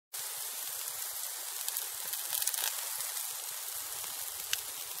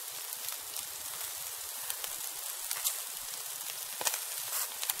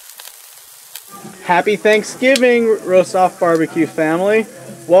Happy Thanksgiving, Rosoff BBQ family.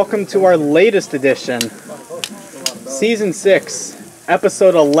 Welcome to our latest edition. Season 6,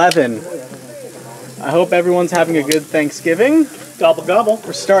 Episode 11. I hope everyone's having a good Thanksgiving. Gobble gobble.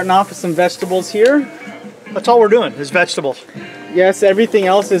 We're starting off with some vegetables here. That's all we're doing is vegetables. Yes, everything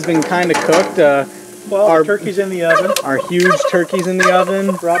else has been kind of cooked. Well, our turkey's in the oven. Our huge turkey's in the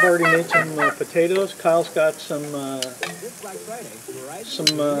oven. Rob already made some potatoes. Kyle's got some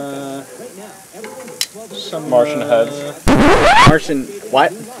Martian heads. Martian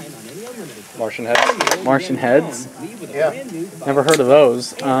what? Martian heads. Martian heads? Yeah. Never heard of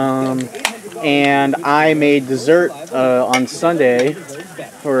those. And I made dessert on Sunday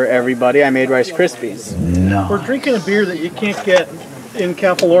for everybody. I made Rice Krispies. No. We're drinking a beer that you can't get in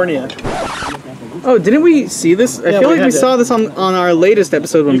California. Oh, didn't we see this? I feel like we saw this on our latest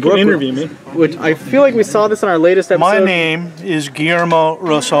episode when Brooke interview me. Which I feel like we saw this on our latest episode. My name is Guillermo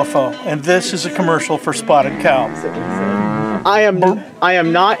Rosoffo, and this is a commercial for Spotted Cow. I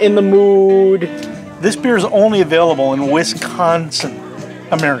am not in the mood. This beer is only available in Wisconsin,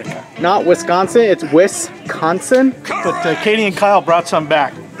 America. Not Wisconsin, it's Wisconsin. But Katie and Kyle brought some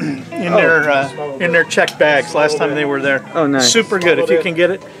back in their checked bags last time they were there. Oh, nice. Super good. If you can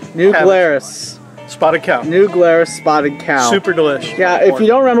get it. New Glarus. Spotted Cow. New Glarus Spotted Cow. Super delicious. Yeah, if you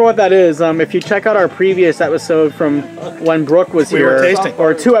don't remember what that is, if you check out our previous episode from when Brooke was here, were tasting.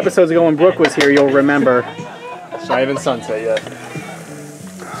 or 2 episodes ago when Brooke was here, you'll remember. It's not even sunset yet.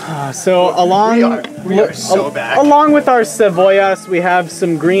 So We are so back. along with our cebollas, we have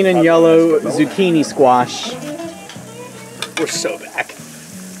some green and yellow zucchini squash. We're so back.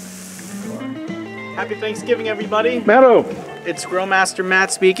 Happy Thanksgiving, everybody. Meadow. It's Grillmaster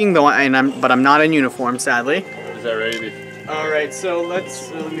Matt speaking, but I'm not in uniform, sadly. Is that ready to be? All right, so let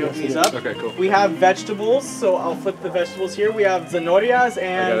me open these up. Okay, cool. We have vegetables, so I'll flip the vegetables here. We have zanorias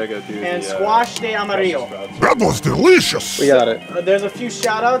and squash de amarillo. That was delicious! We got it. There's a few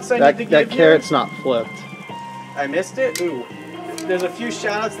shout-outs I need to give That here. carrot's not flipped. I missed it? Ooh. There's a few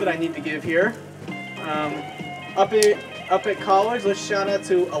shout-outs that I need to give here. Up at college, let's shout out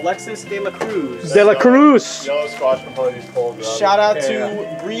to Alexis De La Cruz. De La Cruz. Yellow squash completely pulled. Shout out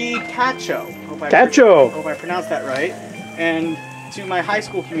to Bree Cacho. Hope I pronounced that right. And to my high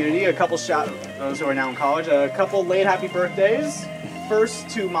school community, a couple those who are now in college, a couple late happy birthdays. First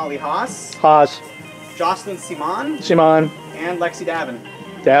to Molly Haas, Jocelyn Simon, and Lexi Davin.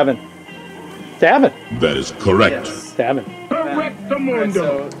 Davin. That is correct. Yes. Davin. Right,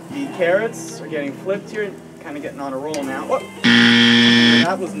 so the carrots are getting flipped here, kind of getting on a roll now. Whoop.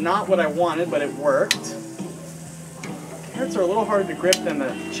 That was not what I wanted, but it worked. Carrots are a little harder to grip than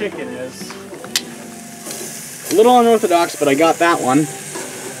the chicken is. A little unorthodox, but I got that one.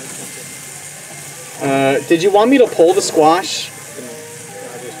 Did you want me to pull the squash?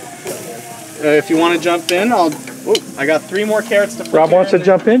 If you want to jump in, I got 3 more carrots to flip. Rob wants to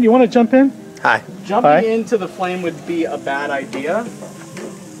jump in. You want to jump in? Hi. Jumping into the flame would be a bad idea.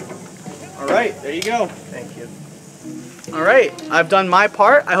 All right, there you go. Thank you. All right, I've done my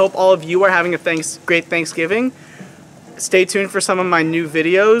part. I hope all of you are having a great Thanksgiving. Stay tuned for some of my new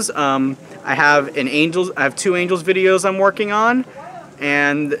videos. I have 2 Angels videos I'm working on,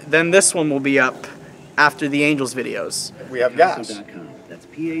 and then this one will be up after the Angels videos. We have gas. That's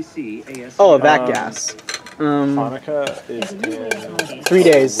PACAS. Oh, that gas. Hanukkah is in 3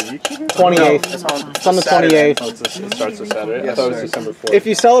 days. 28th. It's on the 28th. It starts this Saturday. I thought it was December 4th. If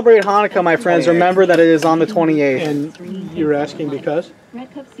you celebrate Hanukkah, my friends, remember that it is on the 28th. And you're asking because?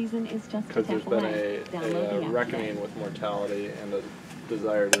 Red Cup season is just Because there's been a reckoning with mortality and a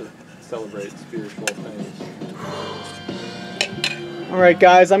desire to celebrate spiritual things. All right,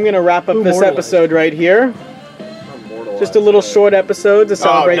 guys, I'm going to wrap up this episode right here. Just a little short episode to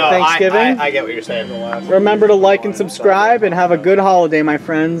celebrate Thanksgiving. I get what you're saying. Remember to like and subscribe and have a good holiday, my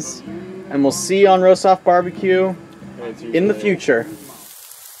friends. And we'll see you on Rosoff BBQ in the future.